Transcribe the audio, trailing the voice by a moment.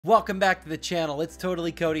Welcome back to the channel. It's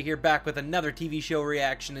Totally Cody here, back with another TV show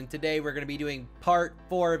reaction, and today we're going to be doing part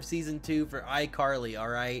 4 of season 2 for iCarly.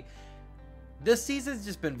 Alright, this season's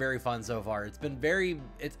just been very fun so far.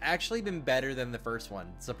 It's actually been better than the first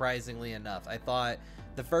one, surprisingly enough. I thought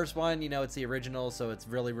the first one, you know, it's the original, so it's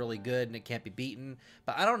really good and it can't be beaten,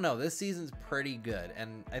 but I don't know, this season's pretty good,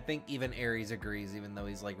 and I think even Aries agrees, even though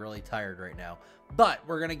he's like really tired right now. But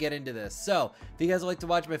we're gonna get into this. So if you guys would like to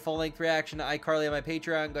watch my full-length reaction to iCarly on my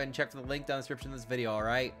Patreon, go ahead and check for the link down in the description of this video. All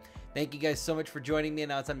right, thank you guys so much for joining me, and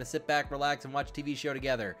now it's time to sit back, relax, and watch a TV show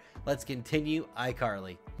together. Let's continue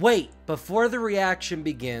iCarly. Wait, before the reaction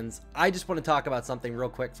begins, I just want to talk about something real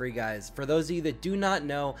quick for you guys. For those of you that do not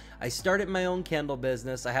know, I started my own candle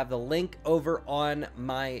business. I have the link over on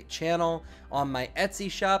my channel, on my Etsy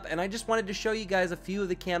shop, and I just wanted to show you guys a few of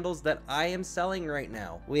the candles that I am selling right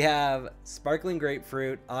now. We have sparkling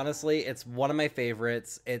grapefruit. Honestly, it's one of my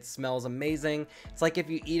favorites. It smells amazing. It's like if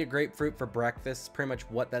you eat a grapefruit for breakfast, pretty much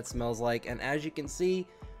what that smells like. And as you can see,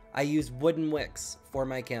 I use wooden wicks for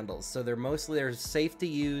my candles, so they're safe to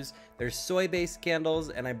use. They're soy-based candles,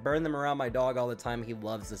 and I burn them around my dog all the time. He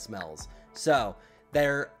loves the smells, so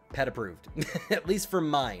they're pet approved, at least for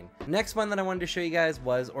mine. Next one that I wanted to show you guys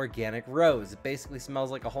was organic rose. It basically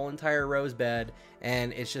smells like a whole entire rose bed,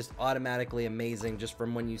 and it's just automatically amazing just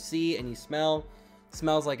from when you see and you smell.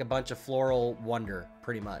 Smells like a bunch of floral wonder,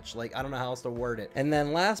 pretty much. Like, I don't know how else to word it. And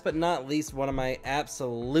then last but not least, one of my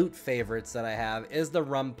absolute favorites that I have is the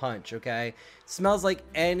rum punch, okay? Smells like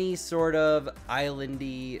any sort of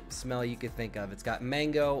islandy smell you could think of. It's got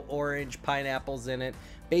mango, orange, pineapples in it.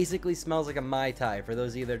 Basically smells like a Mai Tai. For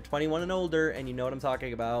those either 21 and older and you know what I'm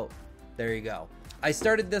talking about, there you go. I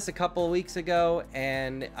started this a couple of weeks ago,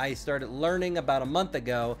 and I started learning about a month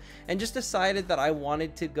ago, and just decided that I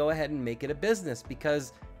wanted to go ahead and make it a business,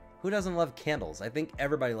 because who doesn't love candles? I think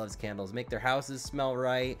everybody loves candles. Make their houses smell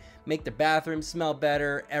right, make their bathrooms smell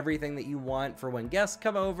better, everything that you want for when guests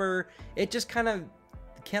come over. It just kind of,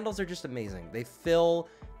 the candles are just amazing. They fill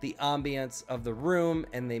the ambience of the room,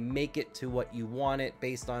 and they make it to what you want it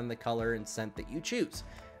based on the color and scent that you choose.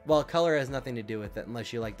 Well, color has nothing to do with it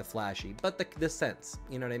unless you like the flashy, but the scents,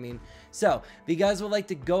 you know what I mean? So, if you guys would like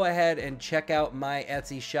to go ahead and check out my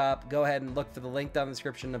Etsy shop, go ahead and look for the link down in the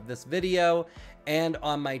description of this video. And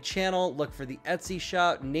on my channel, look for the Etsy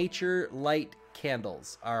shop, Nature Light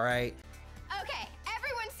Candles, all right? Okay,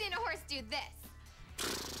 everyone's seen a horse do this.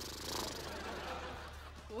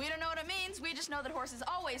 We don't know what it means, we just know that horses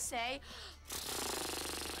always say.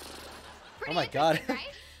 Pretty oh my God. right?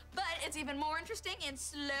 But it's even more interesting in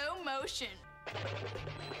slow motion.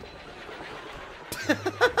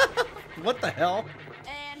 What the hell?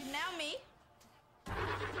 And now me.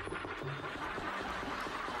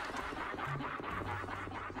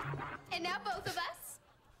 And now both of us.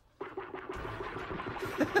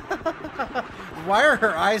 Why are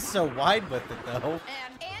her eyes so wide with it, though?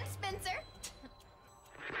 And Spencer.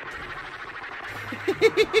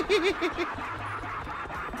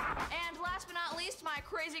 And last but not least, my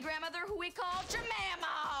crazy grandmother, who we call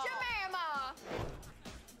Jemima. Jemima.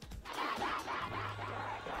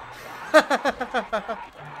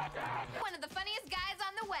 One of the funniest guys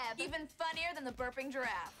on the web. Even funnier than the burping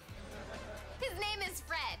giraffe. His name is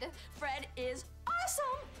Fred. Fred is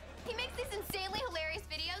awesome. He makes these insanely hilarious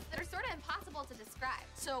videos that are sort of impossible to describe.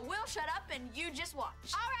 So we'll shut up and you just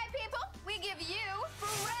watch. All right, people, we give you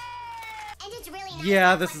Fred. And it's really nice.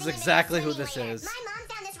 Yeah, this is exactly who this is. My mom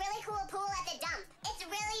found this really cool pool at the dump. It's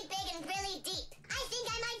really big and really deep. I think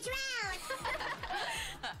I might drown.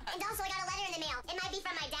 And also I got a letter in the mail. It might be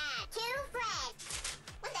from my dad. To Fred.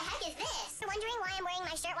 What the heck is this? You're wondering why I'm wearing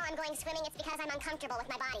my shirt while I'm going swimming? It's because I'm uncomfortable with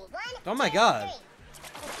my body. One, Oh my two, God. three.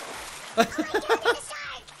 Oh my God, there's a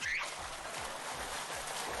shark.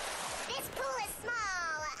 This pool is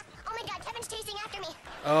small. Oh my God, Kevin's chasing after me.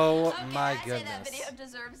 Oh Okay, my I say that goodness. video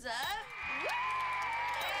deserves a... Yeah,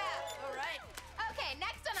 all right. Okay,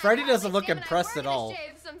 next on Freddie iCarly, doesn't look Sam and I impressed were at gonna all.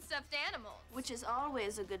 Shave some stuffed animals. Which is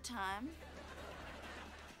always a good time.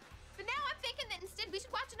 But now I'm thinking that instead we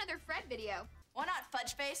should watch another Fred video. Why not,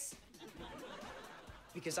 fudge face?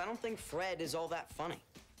 Because I don't think Fred is all that funny.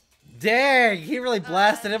 Dang, he really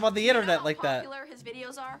blasted him on the You know internet how like that. popular his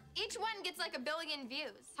videos are? Each one gets like 1 billion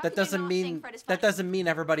views. How That can you doesn't not mean think Fred is that funny? doesn't mean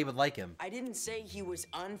everybody would like him. I didn't say he was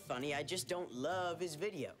unfunny, I just don't love his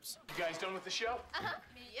videos. You guys done with the show? Uh-huh.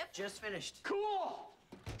 Yep. Just finished. Cool!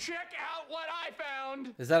 Check out what I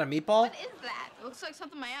found! Is that a meatball? What is that? It looks like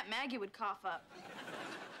something my Aunt Maggie would cough up.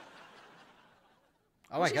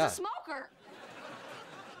 Oh my She's God. a smoker.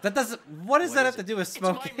 That doesn't. What does What that is have to it? do with It's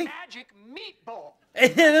my smoking? magic meatball!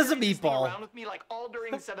 It is a Carried this thing meatball. around with me like all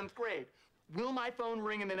during 7th grade. Will my phone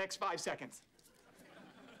ring in the next 5 seconds?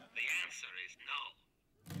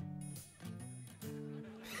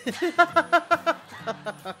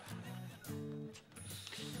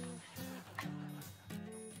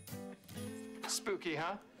 Spooky,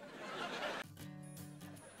 huh?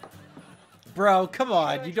 Bro, come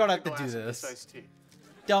on. Can I You don't have get a to do glass of this. iced tea?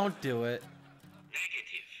 Don't do it.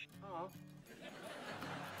 Oh.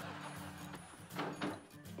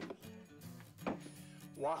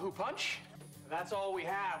 Wahoo punch? That's all we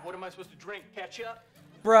have. What am I supposed to drink? Ketchup?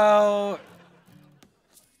 Bro.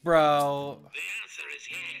 Bro. The answer is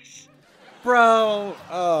yes. Bro.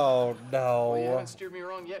 Oh, Well, you no. haven't steered me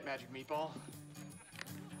wrong yet, Magic Meatball.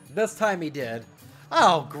 This time he did.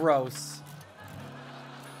 Oh, gross.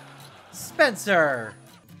 Spencer.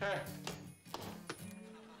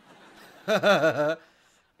 Hey,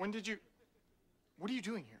 when did you... What are you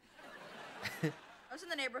doing here? I was in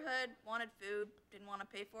the neighborhood, wanted food, didn't want to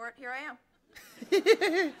pay for it. Here I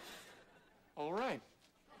am. All right.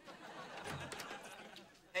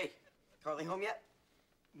 Hey, Carly home yet?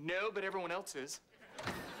 No, but everyone else is.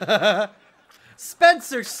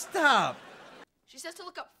 Spencer, stop. She says to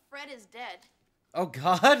look up Fred is dead. Oh,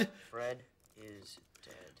 God. Fred is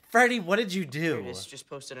dead. Freddie, what did you Here do? it is, just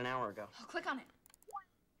posted an hour ago. Oh, click on it.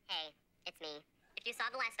 Hey, it's me. If you saw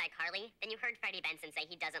the last iCarly, then you heard Freddie Benson say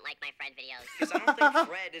he doesn't like my Fred videos. Because I don't think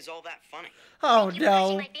Fred is all that funny. Oh, Thank you for hurting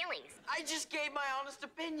no. my feelings. I just gave my honest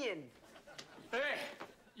opinion. Hey,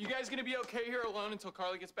 you guys gonna be okay here alone until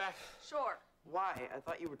Carly gets back? Sure. Why? I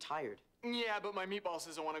thought you were tired. Yeah, but my meatball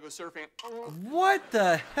says I want to go surfing. What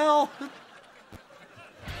the hell?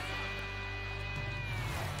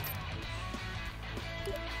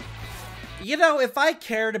 You know, if I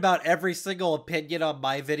cared about every single opinion on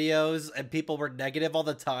my videos and people were negative all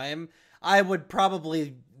the time, I would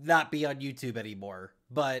probably not be on YouTube anymore.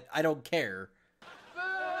 But I don't care.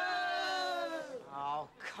 Oh,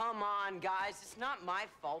 come on, guys. It's not my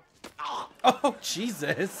fault. Oh,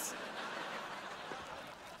 Jesus.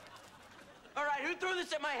 All right, who threw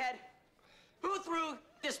this at my head? Who threw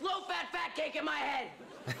this low-fat fat cake at my head?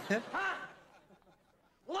 Huh?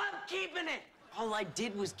 Well, I'm keeping it. All I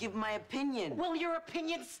did was give my opinion. Well, your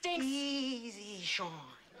opinion stinks. Easy, Sean.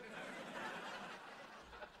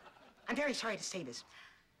 I'm very sorry to say this,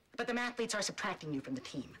 but the mathletes are subtracting you from the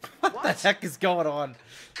team. What the heck is going on?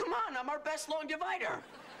 Come on, I'm our best long divider.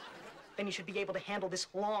 Then you should be able to handle this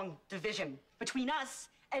long division between us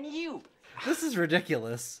and you. This is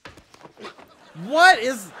ridiculous. What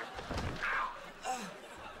is...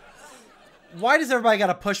 Why does everybody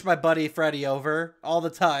gotta push my buddy Freddie over all the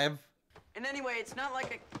time? And anyway, it's not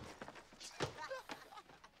like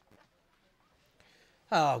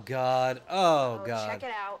Oh, God. Oh, God. Check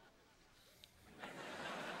it out.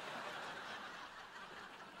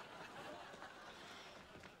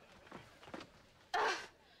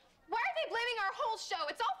 Why are they blaming our whole show?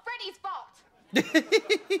 It's all Freddie's fault.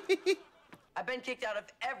 I've been kicked out of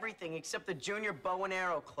everything except the Junior Bow and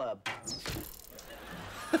Arrow Club.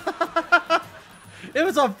 It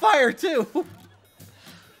was on fire, too.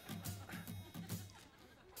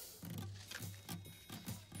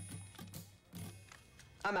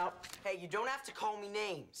 I'm out. Hey, you don't have to call me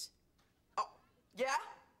names. Oh, yeah?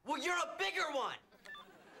 Well, you're a bigger one.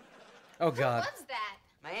 Oh, God. What's that?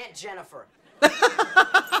 My Aunt Jennifer.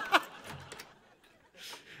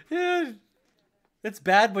 Yeah, it's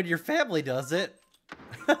bad when your family does it.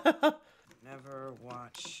 Never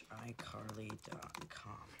watch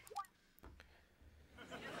iCarly.com.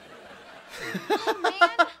 Oh,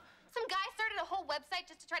 man. Some guy started a whole website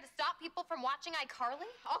just to try to stop people from watching iCarly?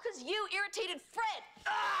 All because you irritated Fred.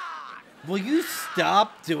 Ah! Will you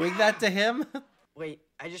stop doing that to him? Wait,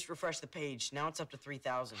 I just refreshed the page. Now it's up to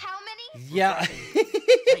 3,000. How many? Yeah.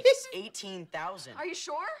 Like 18,000. Are you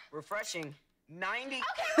sure? Refreshing 90. Okay,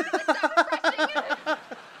 we're gonna stop refreshing.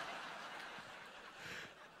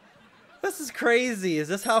 This is crazy. Is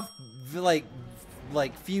this how, like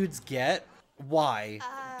feuds get? Why?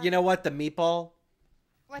 You know what? The meatball?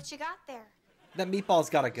 What you got there? That meatball's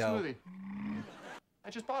gotta go. Smoothie. I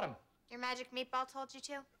just bought him. Your magic meatball told you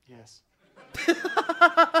to? Yes.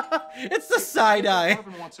 It's the side eye.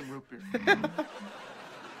 Marvin wants some root beer.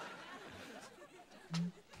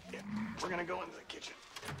 Yeah, we're gonna go into the kitchen.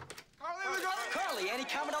 Carly, any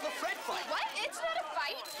comment on the Fred fight? What? It's not a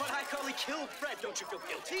fight. But iCarly killed Fred. Don't you feel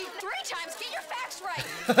guilty? 3 times. Get your facts right.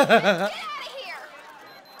 Get out of here.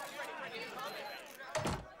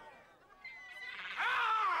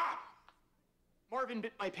 Marvin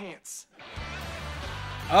bit my pants.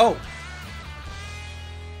 Oh.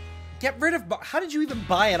 Get rid of... How did you even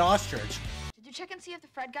buy an ostrich? Did you check and see if the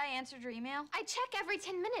Fred guy answered your email? I check every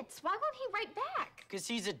 10 minutes. Why won't he write back? Because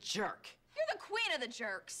he's a jerk. You're the queen of the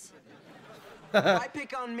jerks. Why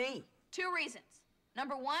pick on me? 2 reasons.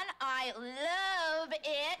 Number 1, I love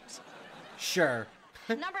it. Sure.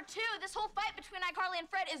 Number 2, this whole fight between ICarly and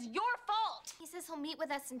Fred is your fault. He says he'll meet with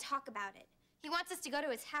us and talk about it. He wants us to go to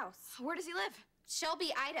his house. Where does he live?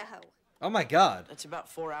 Shelby, Idaho. Oh my God. That's about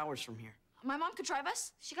 4 hours from here. My mom could drive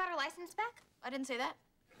us. She got her license back? I didn't say that.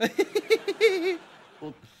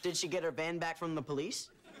 Well, did she get her van back from the police?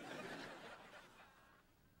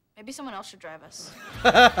 Maybe someone else should drive us.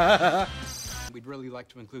 We'd really like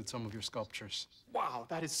to include some of your sculptures. Wow,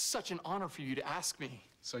 that is such an honor for you to ask me.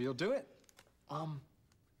 So you'll do it?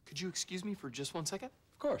 Could you excuse me for just 1 second?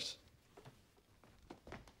 Of course.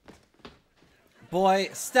 Boy,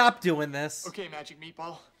 stop doing this. Okay, Magic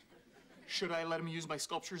Meatball. Should I let him use my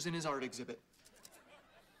sculptures in his art exhibit?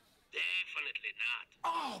 Definitely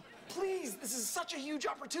not. Oh, please, this is such a huge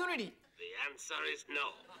opportunity. The answer is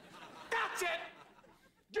no. That's it!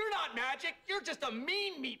 You're not magic, you're just a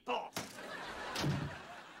mean meatball.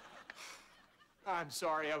 I'm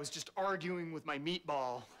sorry, I was just arguing with my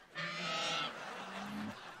meatball.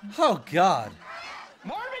 Oh God.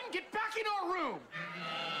 Marvin, get back in our room!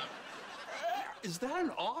 Is that an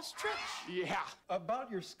ostrich? Yeah. About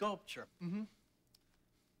your sculpture. Mm-hmm.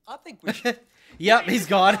 I think we should... Yep, he's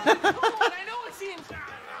gone. Come on, I know it's the inside.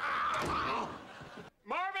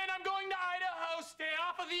 Marvin, I'm going to Idaho. Stay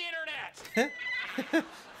off of the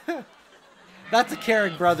internet. That's a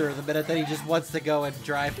caring brother the minute that he just wants to go and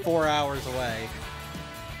drive 4 hours away.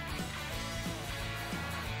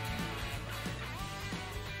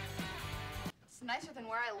 It's nicer than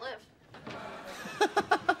where I live.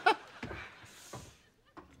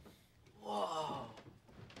 Whoa.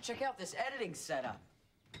 Check out this editing setup.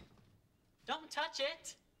 Don't touch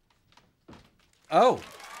it. Oh.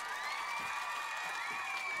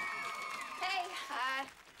 Hey,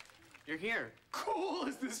 You're here. Cool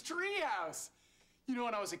is this treehouse. You know,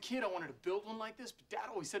 when I was a kid, I wanted to build one like this, but Dad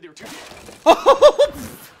always said they were too big.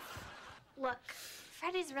 Look,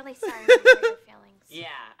 Freddie's really sorry for your feelings. Yeah,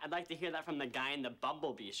 I'd like to hear that from the guy in the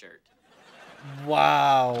Bumblebee shirt.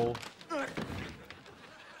 Wow.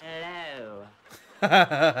 Hello.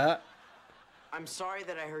 I'm sorry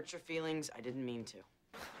that I hurt your feelings. I didn't mean to.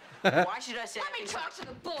 Why should I say? let me talk to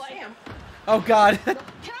the boy. Oh God. Can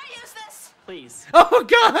I use this? Please. Oh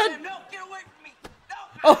God. No, get away from me. No,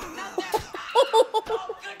 Oh. not that.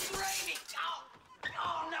 Oh, good gravy.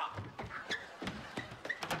 Oh, no.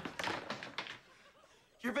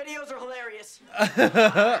 Your videos are hilarious.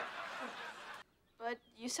 But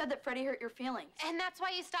you said that Freddie hurt your feelings. And that's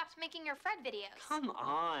why you stopped making your Fred videos. Come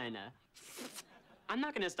on. I'm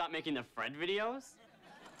not gonna stop making the Fred videos.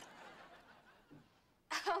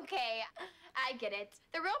 Okay, I get it.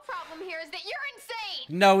 The real problem here is that you're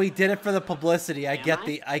insane. No, he did it for the publicity. I Am get I?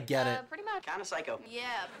 the. I get it. Pretty much. Kind of psycho.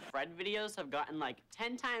 Yeah. Fred videos have gotten like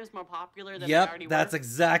 10 times more popular than they Yep, already that's were.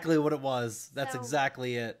 exactly what it was. That's So-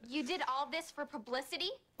 exactly it. You did all this for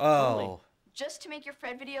publicity? Oh. Just to make your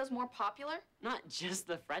Fred videos more popular? Not just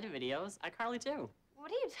the Fred videos, ICarly too.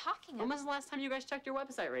 What are you talking When about? was the last time you guys checked your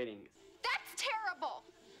website ratings? That's terrible.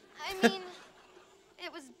 I mean,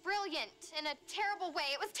 it was brilliant in a terrible way.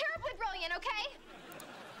 It was terribly brilliant, okay?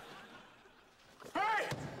 Hey!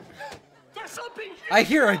 There's something here! I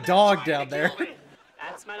hear a dog Trying down to there. kill me.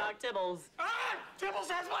 That's my dog Tibbles. Ah! Tibbles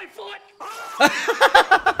has my foot!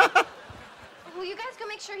 Will you guys go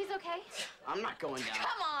make sure he's okay? I'm not going down.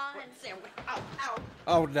 Come on. Ow, ow.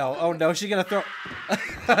 Oh no. Oh no. She's gonna throw.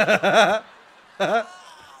 Could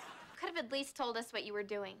have at least told us what you were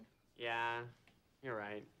doing. Yeah, you're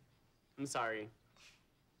right. I'm sorry.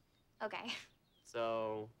 Okay,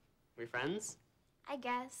 So, we friends? I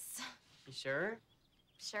guess. You sure?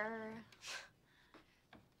 Sure.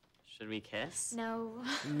 Should we kiss? No.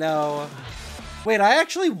 No. Wait, I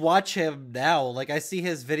actually watch him now. Like, I see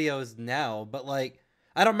his videos now, but like,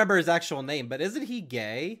 I don't remember his actual name. But isn't he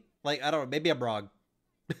gay? Like, I don't know. Maybe I'm wrong.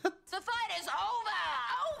 The fight is over!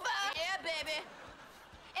 Over! Yeah, baby.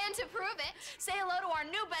 And to prove it, Say hello to our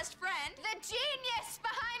new best friend. the genius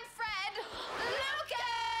behind Fred,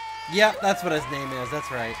 Lucas! Yep, that's what his name is. That's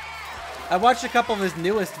right. I watched a couple of his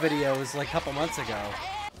newest videos like a couple months ago.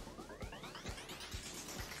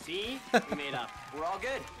 See? We made up. We're all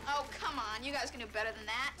good. Oh, come on. You guys can do better than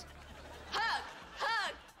that. Hug!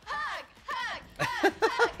 Hug! Hug! Hug! Hug!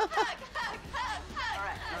 Hug! Hug! Hug! Hug! Hug! All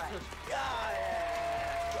right.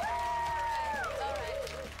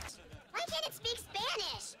 Why can't it speak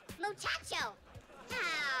Spanish? Muchacho.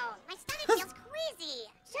 Ow, my stomach feels queasy.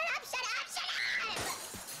 Shut up, shut up, shut up!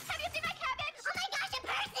 Have you seen my cabbage? Oh my gosh, a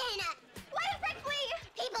person! Why did Fred flee?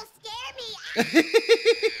 People scare me.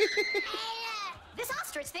 This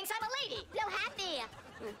ostrich thinks I'm a lady. So happy.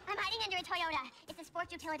 I'm hiding under a Toyota. It's a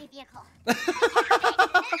sports utility vehicle.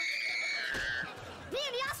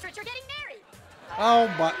 Oh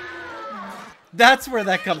my. That's where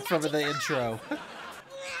that comes from in the intro.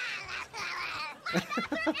 How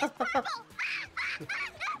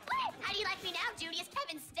do you like me now, Judy? Is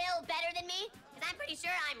Kevin still better than me? Because I'm pretty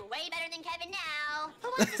sure I'm way better than Kevin now. Who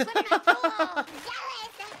wants to swim in my pool?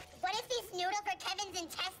 Jealous! What if this noodle for Kevin's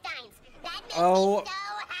intestines? That makes me so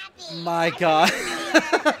happy. My God.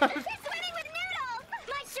 We're swimming with noodles!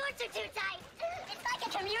 My shorts are too tight. It's like a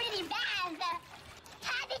community bath.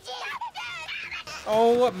 Cabbages!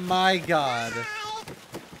 Oh my God.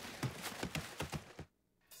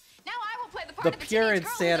 Now I will play the part The of the pure teenage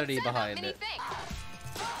girl who's insanity upset about behind many it. things.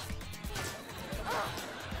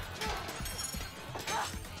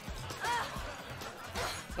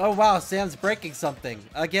 Oh wow, Sam's breaking something.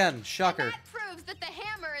 Again, shocker. And that proves that the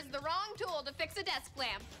hammer is the wrong tool to fix a desk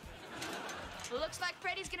lamp. Looks like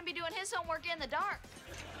Freddie's gonna be doing his homework in the dark.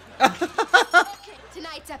 Okay,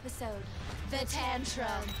 tonight's episode, the tantrum.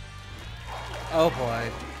 Oh boy.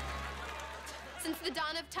 Since the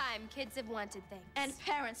dawn of time, kids have wanted things. And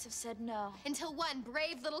parents have said no. Until one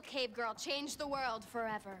brave little cave girl changed the world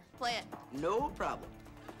forever. Play it. No problem.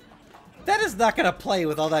 That is not gonna play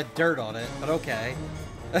with all that dirt on it, but okay.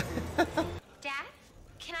 Dad,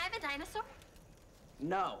 can I have a dinosaur?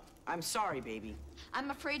 No, I'm sorry, baby. I'm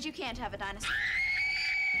afraid you can't have a dinosaur.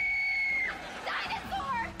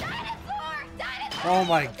 Dinosaur! Dinosaur! Dinosaur! Oh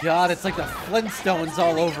my God, it's like the Flintstones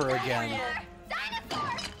all over again.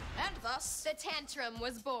 Dinosaur! And thus, The tantrum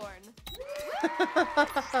was born. Okay,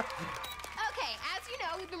 as you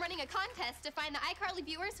know, we've been running a contest to find the iCarly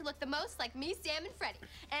viewers who look the most like me, Sam, and Freddie.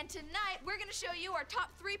 and tonight we're gonna show you our top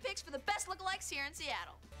 3 picks for the best lookalikes here in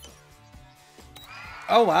Seattle.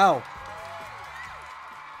 Oh wow.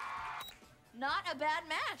 Not a bad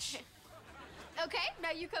match. Okay,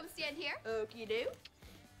 now you come stand here. Okie doo.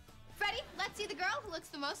 Freddie, let's see the girl who looks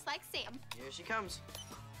the most like Sam. Here she comes.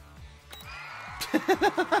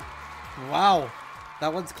 Wow.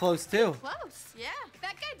 That one's close too. Close. Yeah.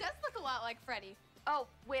 That guy does look a lot like Freddie. Oh,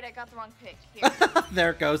 wait, I got the wrong pick. Here. There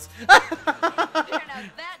it goes. Here, now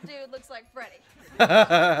that dude looks like Freddie.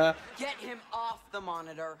 Get him off the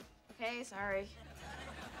monitor. Okay, sorry.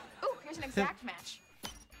 Ooh, here's an exact match.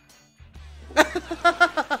 Look,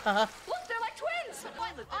 they're like twins!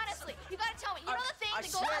 Honestly, you gotta tell me, you know the thing I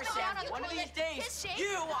that goes swear, up and Sam, down on the one of toilet? these days, His shape,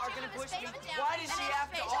 you the are shape gonna of his push face me. up and down, Why does and she then have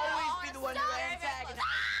his to face, always oh, be the one who stop. antagonize?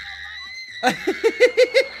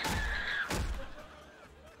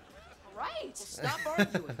 Right. Stop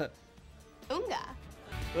arguing. Unga.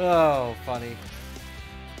 Oh, funny.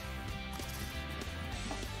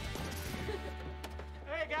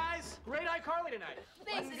 Hey guys, great iCarly tonight.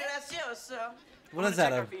 Thanks, gracias. What is that?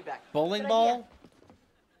 Check A our feedback. bowling ball?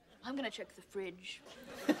 I'm gonna check the fridge.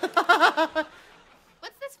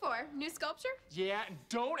 What's this for? New sculpture? Yeah, and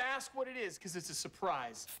don't ask what it is, because it's a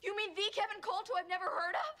surprise. You mean the Kevin Colt who I've never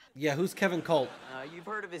heard of? Yeah, who's Kevin Colt? You've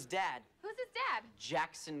heard of his dad, Who's his dad?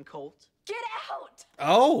 Jackson Colt. Get out!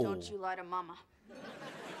 Oh. Don't you lie to Mama.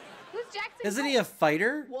 Who's Jackson? Isn't he Colt? a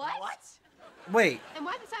fighter? What? Wait, And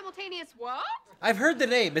why the simultaneous what? I've heard the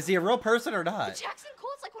name. Is he a real person or not? Jackson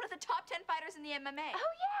Colt's like one of the top 10 fighters in the MMA. Oh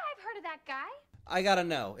yeah, I've heard of that guy. I gotta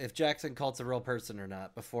know if Jackson Colt's a real person or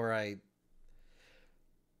not before I...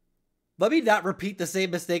 Let me not repeat the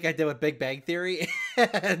same mistake I did with Big Bang Theory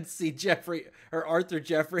and see Jeffrey or Arthur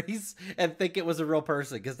Jeffries and think it was a real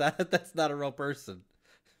person, because that's not a real person.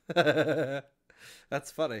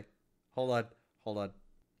 That's funny. Hold on.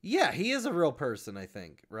 Yeah, he is a real person, I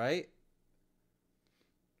think, right?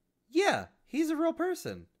 Yeah, he's a real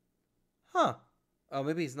person. Huh. Oh,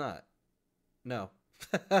 maybe he's not. No.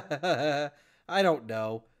 I don't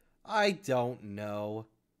know.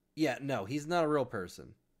 Yeah, no, he's not a real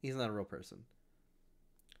person. He's not a real person.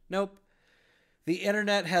 Nope. The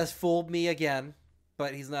internet has fooled me again,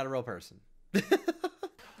 but he's not a real person.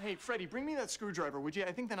 Hey, Freddie, bring me that screwdriver, would you?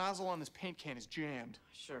 I think the nozzle on this paint can is jammed.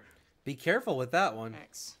 Sure. Be careful with that one.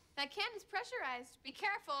 Thanks. That can is pressurized. Be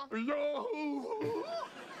careful. No!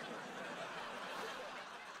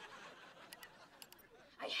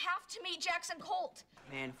 I have to meet Jackson Colt.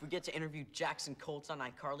 Man, if we get to interview Jackson Colt on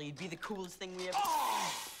iCarly, it'd be the coolest thing we ever...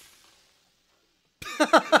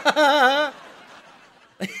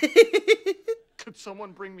 Could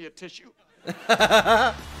someone bring me a tissue?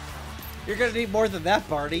 You're gonna need more than that,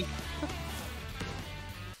 Barney.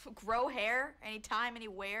 Grow hair anytime,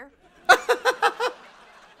 anywhere.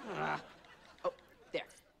 Oh, there.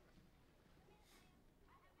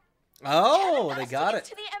 Oh, Kevin they has got tickets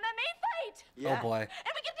it. to the MMA fight. Yeah. Oh boy.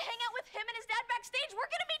 And we get to hang out with him and his dad backstage. We're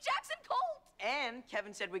gonna meet Jackson Colt. And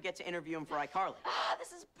Kevin said we get to interview him for iCarly. Ah,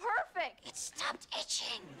 this is perfect. It stopped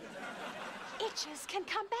itching. Itches can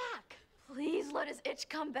come back. Please let his itch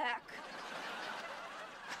come back.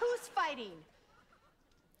 Who's fighting?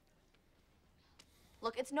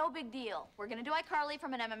 Look, it's no big deal. We're gonna do iCarly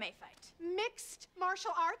from an MMA fight. Mixed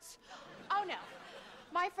martial arts? Oh no.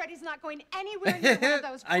 My Freddie's not going anywhere near one of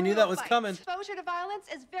those. I knew that was fights. coming. Exposure to violence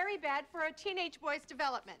is very bad for a teenage boy's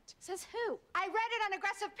development. Says who? I read it on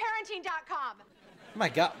aggressiveparenting.com. Oh my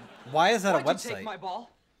god, why is that a Why'd website? you take my ball?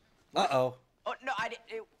 Uh-oh. Oh, no, I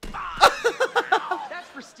didn't. That's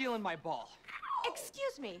for stealing my ball.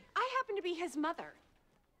 Excuse me, I happen to be his mother.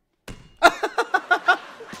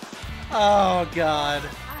 Oh god.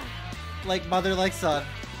 Like mother, like son.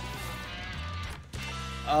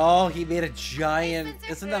 Oh, he made a giant. Hey,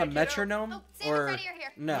 Spencer. Isn't that a metronome? Oh, Sam and Or Freddie are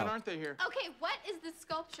here. no? When aren't they here? Okay, what is this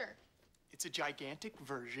sculpture? It's a gigantic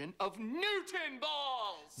version of Newton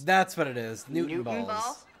balls. That's what it is. Newton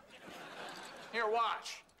balls. Here,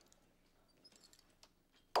 watch.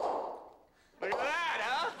 Look at that,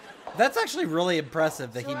 huh? That's actually really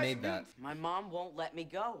impressive that he made that. My mom won't let me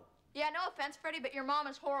go. Yeah, no offense, Freddie, but your mom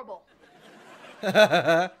is horrible.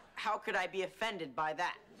 How could I be offended by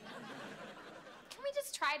that? Can we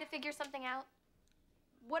just try to figure something out?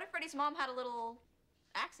 What if Freddie's mom had a little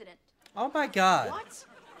accident? Oh my god. What?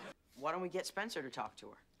 Why don't we get Spencer to talk to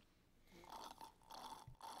her?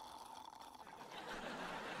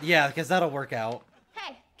 Yeah, because that'll work out.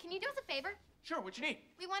 Hey, can you do us a favor? Sure, what you need?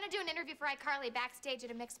 We want to do an interview for iCarly backstage at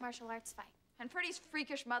a mixed martial arts fight. And Freddie's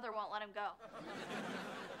freakish mother won't let him go.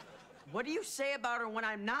 What do you say about her when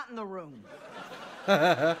I'm not in the room?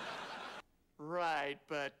 Right,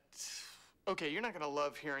 but okay, you're not gonna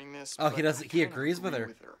love hearing this. Oh, but he doesn't. I He kinda agrees with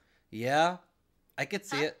agree her. Yeah, I could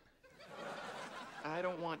see it. I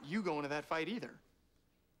don't want you going to that fight either.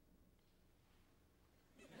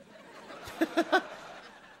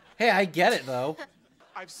 Hey, I get it though.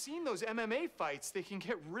 I've seen those MMA fights. They can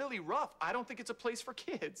get really rough. I don't think it's a place for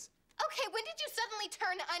kids. Okay, when did you suddenly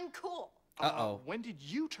turn uncool? Uh-oh. When did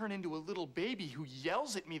you turn into a little baby who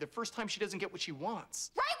yells at me the first time she doesn't get what she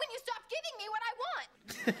wants? Right when you stopped giving me what I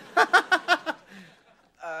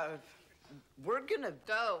want. We're gonna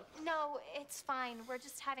Go. No, it's fine. We're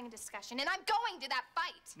just having a discussion, and I'm going to that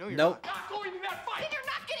fight. No, you're Nope. not. Not going to that fight! Then you're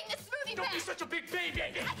not getting the smoothie Don't back. be such a big baby!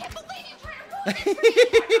 I can't believe you tried to ruin it for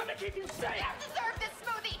me. I'm gonna keep you You safe! don't deserve this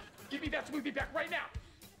smoothie. Give me that smoothie back right now!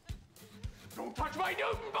 Don't touch my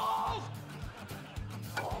Newton balls!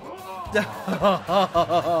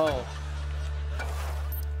 Oh.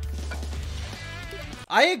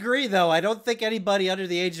 I agree though. I don't think anybody under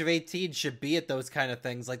the age of 18 should be at those kind of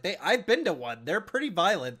things. Like I've been to one. They're pretty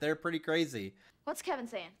violent. They're pretty crazy. What's Kevin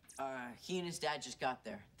saying? he and his dad just got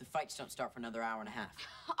there. The fights don't start for another hour and a half.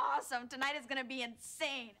 Awesome. Tonight is gonna be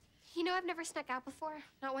insane. You know, I've never snuck out before.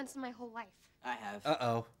 Not once in my whole life. I have.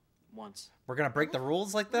 Uh-oh. Once. We're gonna break the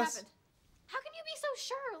rules like What this? happened? How can you be so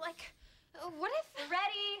sure? Like, what if...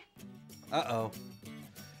 Ready? Uh-oh.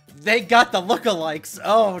 They got the lookalikes.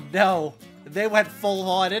 Oh no. They went full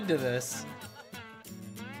on into this.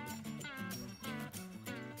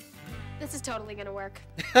 This is totally gonna work.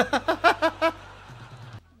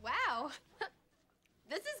 Wow.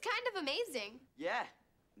 This is kind of amazing. Yeah.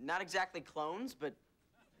 Not exactly clones, but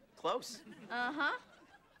close. Uh-huh.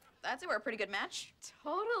 That's a pretty good match.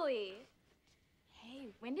 Totally. Hey,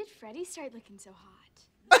 when did Freddie start looking so hot?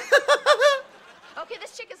 Okay,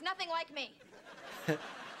 this chick is nothing like me.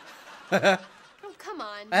 Oh, come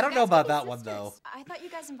on. I don't know You guys about can be that one sisters. though. I thought you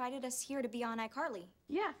guys invited us here to be on iCarly.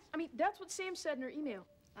 Yeah, I mean, that's what Sam said in her email.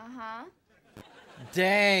 Uh-huh.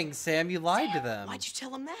 Dang, Sam, you lied to them. Why'd you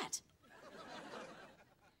tell him that?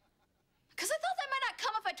 Because I thought they might not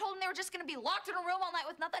come if I told them they were just going to be locked in a room all night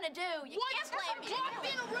with nothing to do. You can't blame me. Locked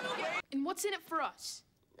in a room. And what's in it for us?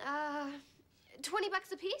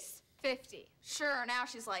 $20 a piece? 50. Sure, now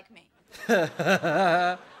she's like me.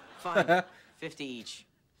 Fine. 50 each.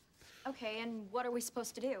 Okay, and what are we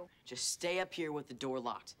supposed to do? Just stay up here with the door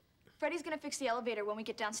locked. Freddie's going to fix the elevator when we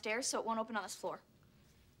get downstairs so it won't open on this floor.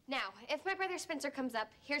 Now, if my brother Spencer comes up,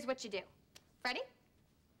 here's what you do. Ready?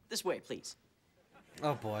 This way, please.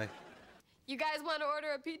 Oh boy. You guys want to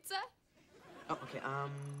order a pizza? Oh, okay,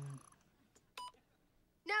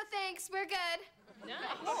 No, thanks. We're good.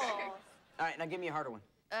 All right, now give me a harder one.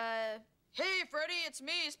 Hey, Freddie, it's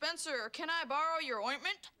me, Spencer. Can I borrow your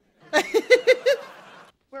ointment?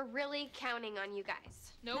 We're really counting on you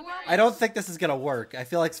guys. No worries. I don't think this is gonna work. I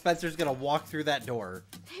feel like Spencer's gonna walk through that door.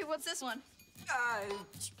 Hey, what's this one?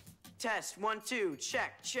 Test, 1, 2,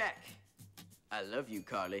 check, check. I love you,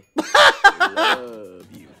 Carly. I love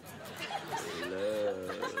you. I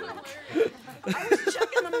love you. I was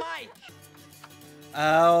checking the mic.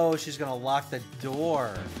 Oh, she's gonna lock the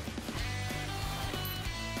door.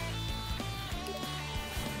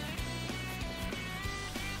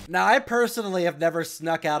 Now, I personally have never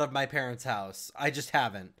snuck out of my parents' house. I just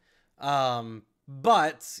haven't.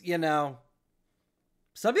 But, you know,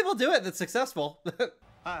 some people do it that's successful.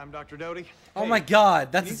 Hi, I'm Dr. Doty. Oh my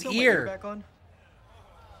God, that's Can you his sew my ear. back on?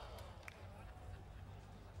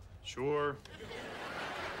 Sure.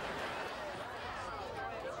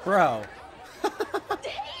 Bro.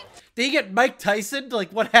 Did he get Mike Tyson?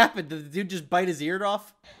 Like, what happened? Did the dude just bite his ear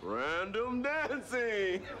off? Random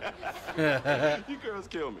dancing. You girls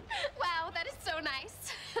kill me. Wow, that is so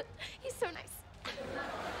nice. He's so nice.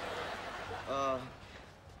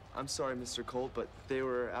 I'm sorry, Mr. Colt, but they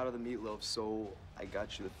were out of the meatloaf, so I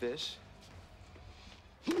got you the fish.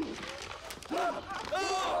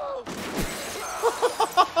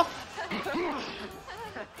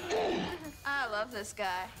 I love this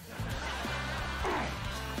guy.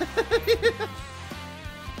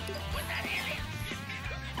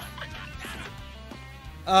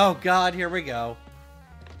 Oh God, here we go.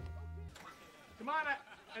 Come on,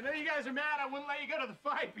 I know you guys are mad I wouldn't let you go to the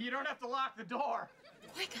fight, but you don't have to lock the door.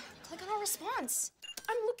 Quick, click on our response.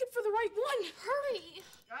 I'm looking for the right one. Hurry.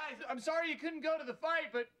 Guys, I'm sorry you couldn't go to the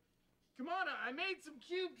fight, but come on, I made some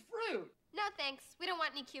cubed fruit. No thanks. We don't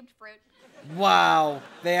want any cubed fruit. Wow,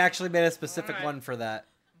 they actually made a specific All right. one for that.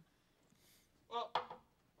 Well,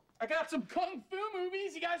 I got some kung fu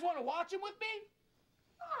movies. You guys want to watch them with me?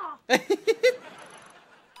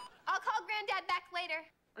 I'll call Granddad back later.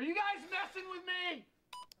 Are you guys messing with me?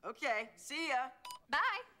 Okay, see ya. Bye.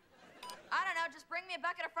 I don't know, just bring me a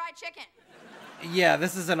bucket of fried chicken. Yeah,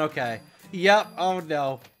 this isn't okay. Yep. Oh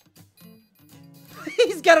no.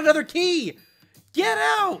 He's got another key. Get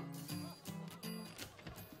out.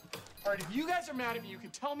 All right, if you guys are mad at me, you can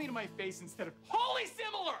tell me to my face instead of holy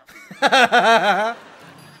similar. And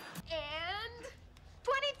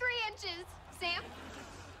 23 inches. Sam?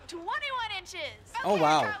 21 inches. Oh, Okay,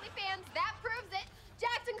 wow. Carly fans, that proves it.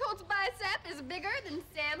 Jackson Colt's bicep is bigger than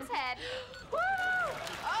Sam's head. Woo!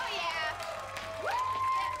 Oh, yeah. Woo!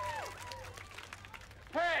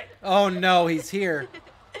 Hey, Oh no, he's here.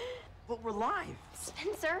 But we're live.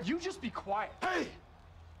 Spencer? you just be quiet. Hey,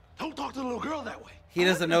 don't talk to the little girl that way. He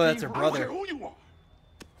doesn't know that's her I don't care brother. who you are.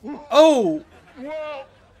 Oh. Whoa,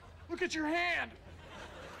 look at your hand.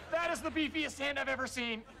 That is the beefiest hand I've ever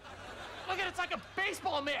seen. Look at it, it's like a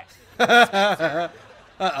baseball mitt.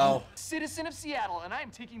 Uh-oh. Citizen of Seattle, and I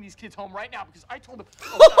am taking these kids home right now because I told them.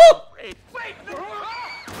 Oh, wait.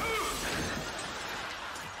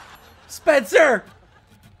 Spencer!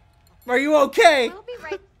 Are you okay? I'll be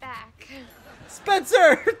right back.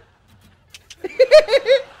 Spencer!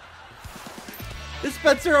 Is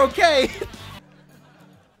Spencer okay?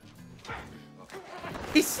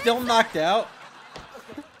 He's still knocked out.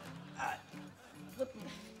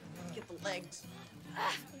 Get the legs.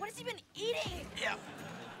 What has he been eating? Yeah.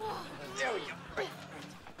 There we go.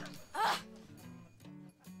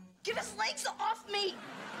 Get his legs off me!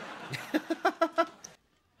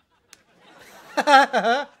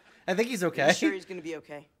 I think he's okay. You sure he's gonna be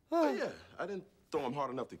okay? Oh, yeah, I didn't throw him hard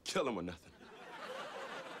enough to kill him or nothing.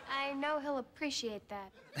 I know he'll appreciate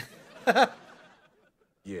that.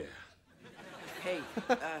 Yeah. Hey,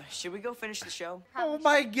 should we go finish the show? Oh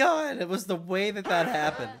my God, it was the way that that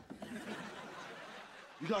happened.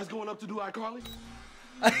 You guys going up to do iCarly?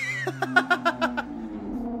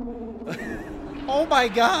 Oh my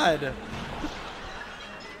God.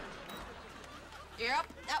 Yep,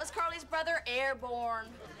 that was Carly's brother, Airborne.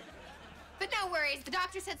 But no worries, the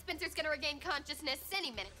doctor said Spencer's gonna regain consciousness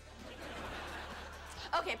any minute.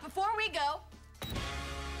 Okay, before we go,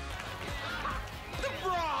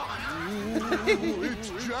 Ooh, it's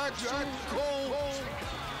Jackson Cole.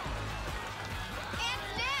 And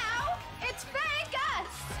now, it's Fake Us!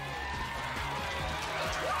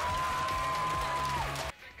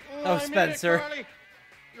 Oh, Spencer. Carly,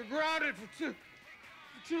 you're grounded for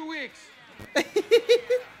two weeks.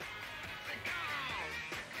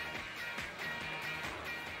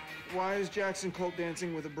 Why is Jackson Colt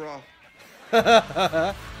dancing with a bra?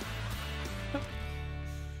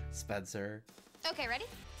 Spencer. Okay, ready?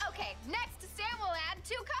 Okay, next, Sam will add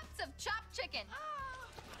 2 cups of chopped chicken.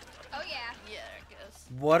 Oh, yeah. yeah, there it goes.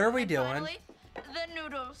 What are we doing? Finally, the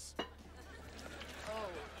noodles. And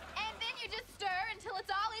then you just stir until it's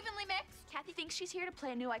all evenly mixed. Kathy thinks she's here to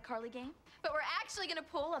play a new iCarly game. But we're actually gonna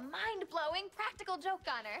pull a mind-blowing practical joke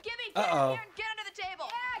on her. Gibby, get Uh-oh. in here and get under the table.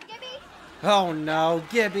 Yeah, Gibby. Oh no,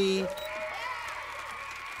 Gibby.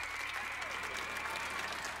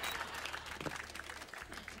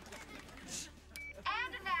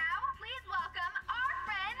 And now, please welcome our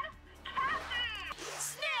friend, Kathy.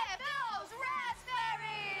 Snip those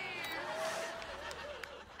raspberries.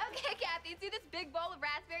 Okay, Kathy, see this big bowl of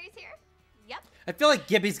raspberries here? Yep. I feel like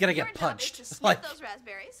Gibby's gonna Your get job is punched. to sniff Like, those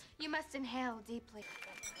raspberries. You must inhale deeply.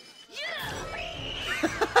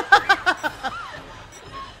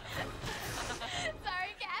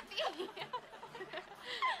 Sorry, Kathy.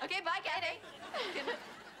 Okay, bye, Kathy.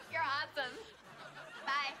 You're awesome.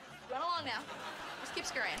 Bye. Run along now. Just keep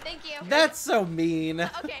scurrying. Thank you. that's so mean.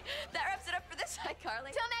 Okay, that wraps it up for this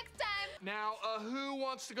iCarly. Till next time. Now, who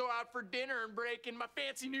wants to go out for dinner and break in my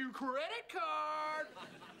fancy new credit card?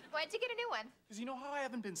 Why'd you get a new one? Because you know how I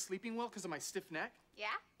haven't been sleeping well because of my stiff neck? Yeah?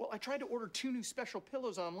 Well, I tried to order 2 new special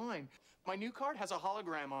pillows online. My new card has a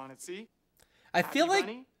hologram on it, see? I feel Happy like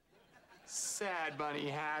bunny? Sad bunny,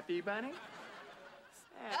 happy bunny?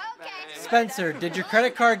 Sad Okay. bunny. Spencer, did your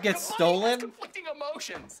credit card get The bunny has stolen? conflicting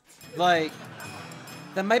emotions. Like,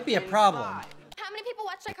 that might be a problem. How many people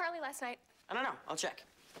watched iCarly last night? I don't know. I'll check.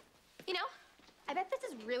 You know, I bet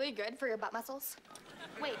this is really good for your butt muscles.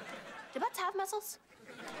 Wait, do butts have muscles?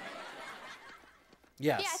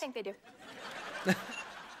 Yes. Yeah, I think they do. Okay,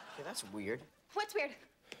 that's weird. What's weird?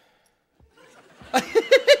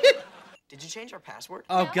 Did you change our password?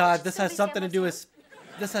 Oh No, God, it's this just has something to do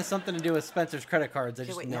Sam with Spencer's credit cards. I Okay,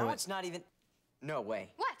 just wait, know now it. it's not even... No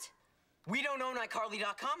way. What? We don't own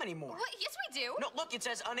iCarly.com anymore. What? Yes, we do. No, look, it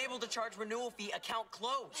says unable to charge renewal fee, account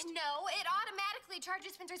closed. No, it automatically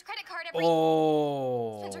charges Spencer's credit card every...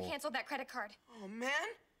 Oh. Spencer canceled that credit card. Oh, man.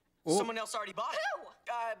 Oh. Someone else already bought it. Who?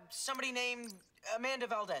 Somebody named Amanda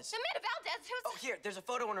Valdez. Amanda Valdez, who's... Oh, here, there's a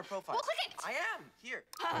photo on her profile. Well, click it. I am. Here.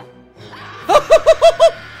 Oh.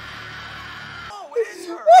 Oh, it is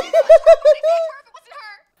her. If it wasn't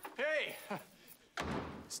her. Hey,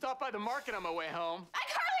 stop by the market on my way home.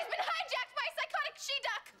 iCarly's been hijacked by a psychotic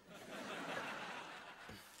she-duck.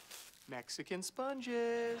 Mexican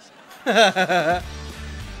sponges.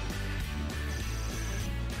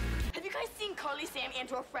 Have you guys seen Carly, Sam,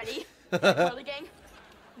 Andrew, or Freddie? Carly gang?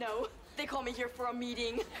 No, they call me here for a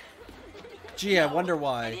meeting. Gee, I wonder Any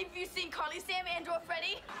why. of you seen Carly, Sam, Andrew, or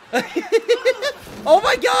Freddie? Oh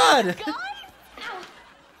my God! Guys? Ow.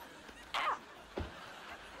 Ow.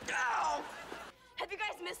 Ow. Have you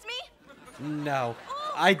guys missed me? No,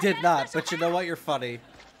 I did not. But you know what? You're funny.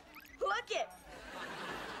 Look it.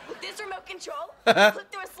 With this remote control, click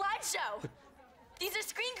through a slideshow. These are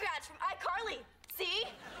screen grabs from iCarly. See?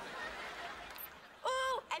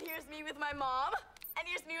 Ooh, and here's me with my mom. And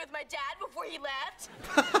here's me with my dad before he left.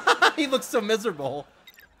 He looks so miserable.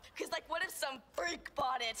 Cause like, what if some freak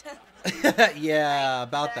bought it? Yeah,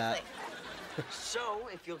 about that. So,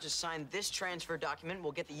 if you'll just sign this transfer document,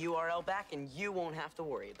 we'll get the URL back and you won't have to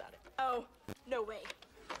worry about it. Oh, no way.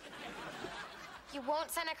 You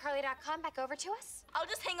won't send iCarly.com back over to us? I'll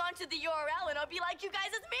just hang on to the URL and I'll be like you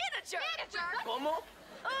guys as manager. Manager? Como?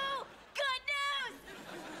 Oh, good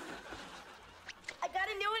news! I got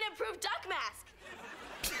a new and improved duck mask.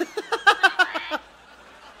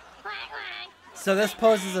 So this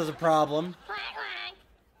poses as a problem.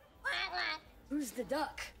 Who's the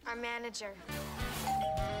duck? Our manager.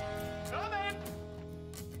 Come in.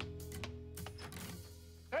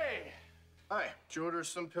 Hey. Hi, did you order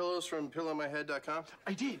some pillows from pillowmyhead.com?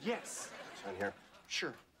 I did, yes. Sign here.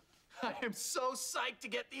 Sure. I am so psyched to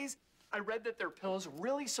get these. I read that their pillows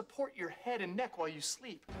really support your head and neck while you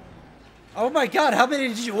sleep. Oh my God, how many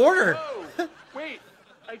did you order? Oh, wait.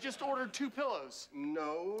 I just ordered 2 pillows.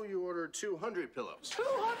 No, you ordered 200 pillows.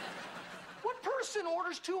 200? What person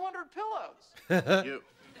orders 200 pillows? You.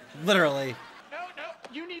 Literally. No,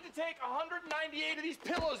 you need to take 198 of these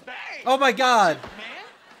pillows back. Oh my God. Man?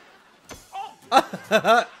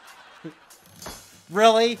 Oh,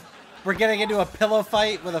 Really? We're getting into a pillow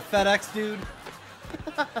fight with a FedEx dude?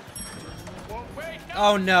 well, wait, no.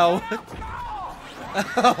 Oh no.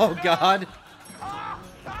 Oh God.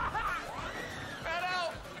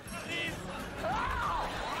 Help, please.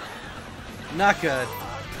 Not good.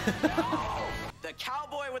 The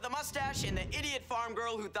cowboy with a mustache and the idiot farm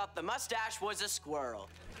girl who thought the mustache was a squirrel.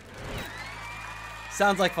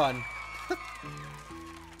 Sounds like fun.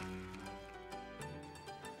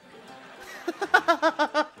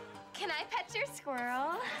 Can I pet your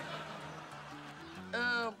squirrel?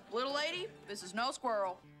 Little lady, this is no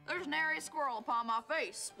squirrel. There's nary a squirrel upon my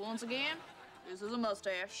face. Once again, this is a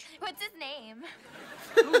mustache. What's his name?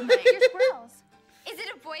 Whose name? Your squirrels. Is it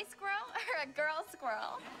a boy squirrel or a girl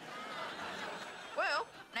squirrel? Well,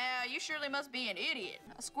 now you surely must be an idiot.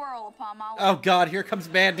 A squirrel upon my Oh lap. God, here comes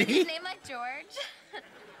Is Mandy. his name like George?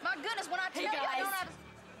 My goodness, when I tell you I don't have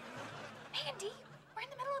Mandy, we're in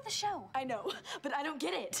the middle of the show. I know, but I don't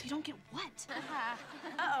get it. You don't get what?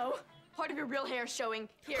 Uh-oh. Part of your real hair is showing.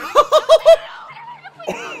 Here.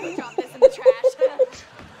 Please. Drop this in the trash.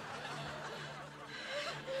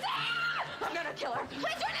 I'm gonna kill her. Please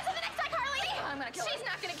join us in the next iCarly. I'm gonna kill her. She's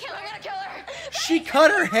not gonna kill her. I'm gonna kill her. She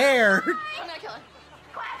cut her hair. I'm gonna kill her.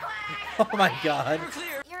 Oh my god.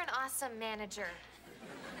 You're an awesome manager.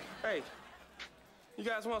 Hey, you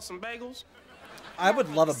guys want some bagels? I would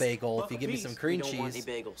love a bagel if Buck you a give me piece. some cream We don't want cheese.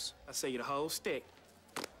 any bagels. I say you the whole stick.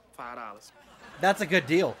 $5. That's a good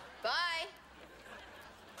deal. Bye.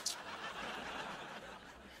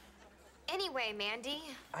 Anyway, Mandy.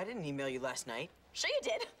 I didn't email you last night. Sure you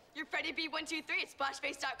did. You're FreddieB123 at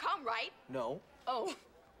splashface.com, right? No. Oh,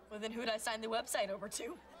 well then who'd I sign the website over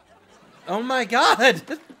to? Oh my god.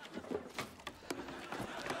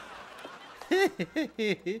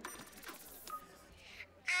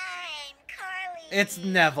 It's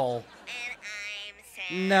Neville. And I'm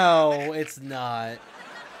Sam. No, it's not.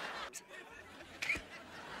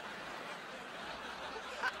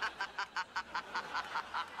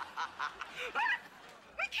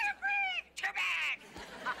 I can't breathe. Too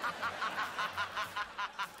bad.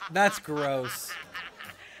 That's gross.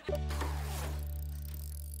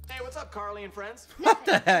 Hey, what's up, Carly and friends? What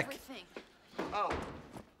the heck? Everything. Oh,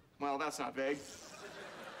 well, that's not vague.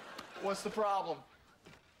 What's the problem?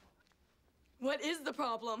 What is the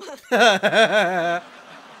problem?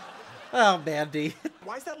 Oh, Mandy.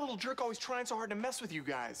 Why is that little jerk always trying so hard to mess with you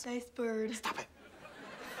guys? Nice bird. Stop it.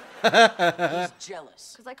 He's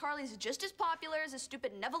jealous. Because iCarly's just as popular as a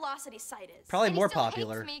stupid Nevelocity site is. Probably And more he still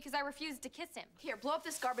popular. hates me because I refused to kiss him. Here, blow up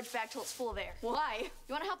this garbage bag till it's full of air. Why? You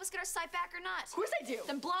want to help us get our site back or not? Of course I do.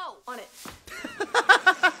 Then blow. On it.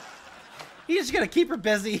 He's just gonna keep her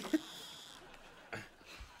busy.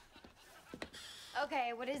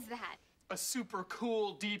 Okay, what is that? A super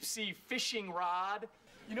cool deep sea fishing rod.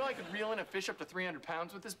 You know I could reel in a fish up to 300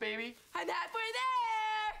 pounds with this baby? I'm halfway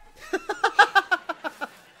there.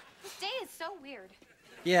 This day is so weird.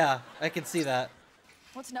 Yeah, I can see that.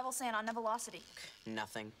 What's Neville saying on Nevelocity?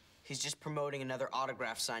 Nothing. He's just promoting another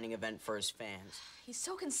autograph signing event for his fans. He's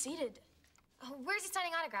so conceited. Oh, where's he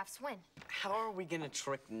signing autographs? When? How are we gonna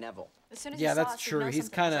trick Neville? As soon as Yeah, he saw that's us, he'd true. know He's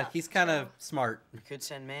something's kind up. of smart. We could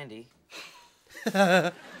send Mandy.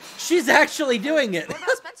 She's actually doing it. What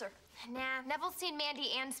about Spencer? Nah, Neville's seen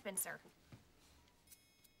Mandy and Spencer.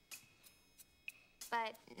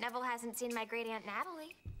 But Neville hasn't seen my great aunt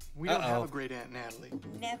Natalie. We don't have a great aunt Natalie.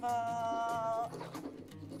 Neville.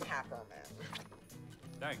 Peppermint.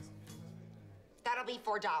 Thanks. That'll be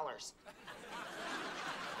 $4.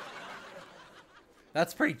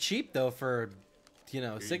 That's pretty cheap though for,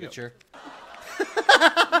 signature.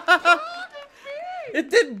 It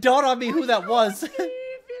didn't dawn on me who that was.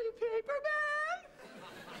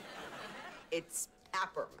 It's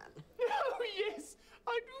Peppermint. Oh, yes.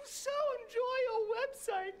 I do so enjoy your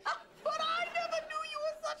website. But I never knew you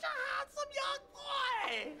were such a handsome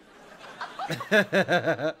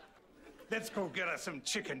young boy. Let's go get us some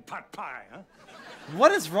chicken pot pie, huh?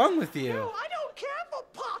 What is wrong with you? No, I don't care for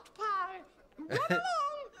pot pie. Run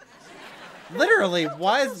along. Literally,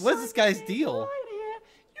 what's this guy's deal? Right here.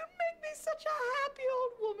 You make me such a happy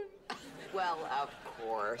old woman. Well, of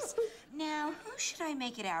course. Now, who should I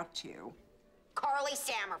make it out to? Carly,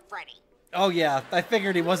 Sam, or Freddie? Oh yeah, I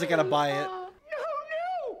figured he wasn't gonna buy it. No.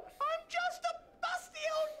 I'm just a busty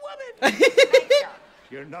old woman.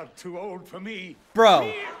 You're not too old for me.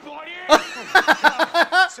 Bro.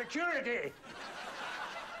 Security.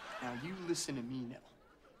 Now, you listen to me, Neville.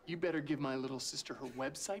 You better give my little sister her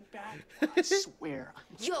website back. I swear.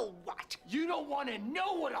 You'll what? You don't want to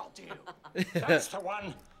know what I'll do. That's the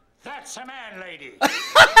one. That's a man, lady.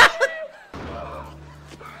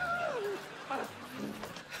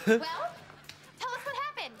 Well, tell us what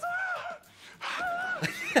happened.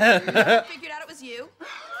 Figured out it was you.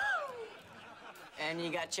 And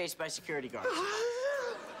you got chased by security guards.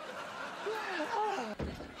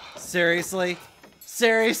 Seriously?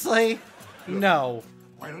 Seriously? No.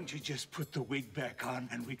 Why don't you just put the wig back on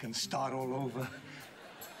and we can start all over?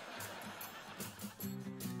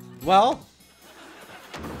 Well.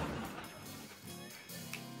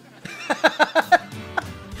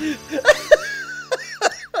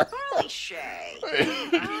 Carly Shay.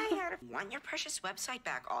 Want your precious website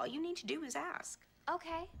back? All you need to do is ask.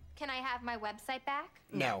 Okay, can I have my website back?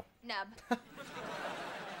 No. Nub.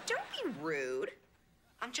 Don't be rude.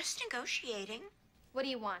 I'm just negotiating. What do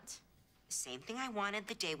you want? The same thing I wanted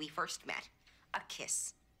the day we first met. A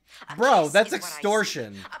kiss. A Bro, kiss that's is what I seek.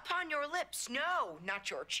 extortion. Upon your lips, no, not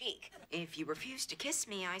your cheek. If you refuse to kiss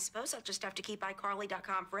me, I suppose I'll just have to keep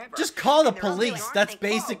iCarly.com forever. Just call the And there's police. only That's aren't they-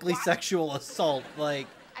 basically Oh, what? sexual assault. Like,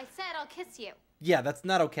 I said I'll kiss you. yeah, that's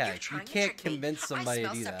not okay. You're You trying to can't trick me. convince somebody I to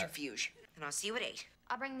smell do that. subterfuge. And I'll see you at 8.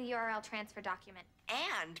 I'll bring the URL transfer document.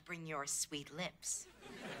 And bring your sweet lips.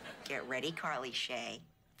 Get ready, Carly Shay,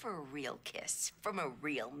 for a real kiss from a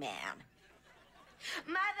real man.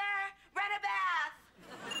 Mother, run a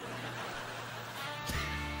bath.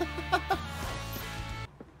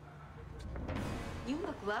 You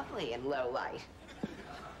look lovely in low light.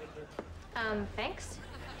 Thanks.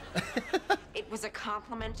 It was a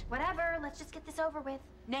compliment. Whatever, let's just get this over with.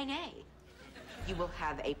 Nay, nay. You will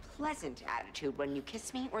have a pleasant attitude when you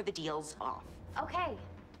kiss me or the deal's off. Okay.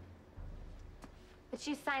 But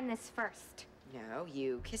you sign this first. No,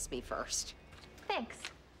 you kiss me first. Thanks.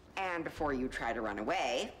 And before you try to run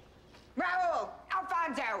away, Raul!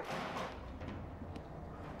 Alfonso!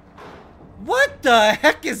 What the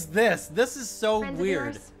heck is this? This is so Friends of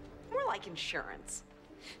weird. yours? More like insurance.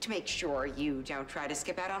 To make sure you don't try to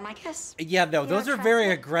skip out on my kiss. Yeah, no, those are very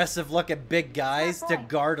aggressive looking big guys to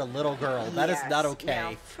guard a little girl. That is not Yes. okay.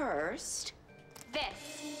 Now first, this.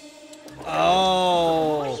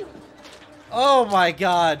 Oh. Oh my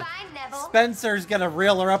god. Bye, Neville. Spencer's gonna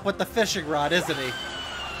reel her up with the fishing rod, isn't he?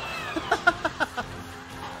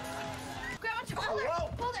 Hold her!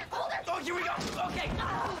 Hold her! Oh, here we go. Okay.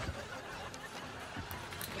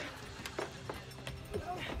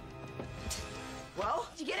 Well,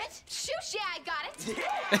 did you get it? Shoosh, yeah, I got it.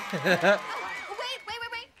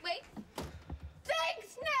 Wait.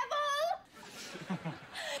 Thanks, Neville!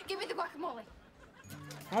 Give me the guacamole.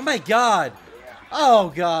 Oh my god.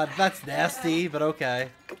 Oh god, that's nasty, but okay.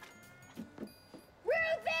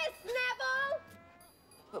 Rufus, Neville!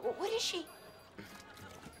 what is she?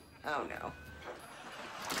 Oh no.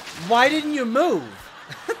 Why didn't you move?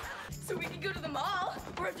 So we can go to the mall,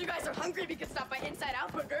 or if you guys are hungry, we can stop by Inside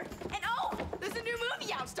Out Burger. And oh, there's a new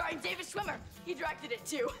movie out starring David Schwimmer. He directed it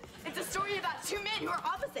too. It's a story about two men who are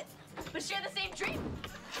opposites, but share the same dream.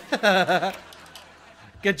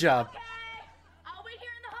 Good job. I'll wait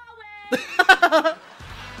here in the hallway.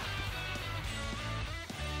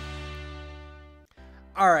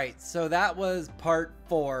 Alright, so that was part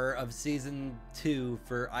 4 of season 2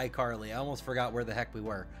 for iCarly. I almost forgot where the heck we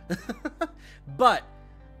were. But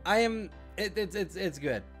it's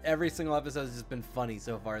good. Every single episode has just been funny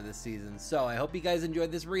so far this season. So I hope you guys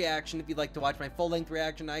enjoyed this reaction. If you'd like to watch my full-length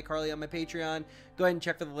reaction to iCarly on my Patreon, go ahead and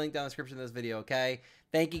check for the link down in the description of this video, okay?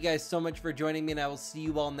 Thank you guys so much for joining me, and I will see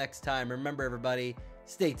you all next time. Remember, everybody,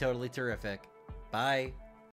 stay totally terrific. Bye.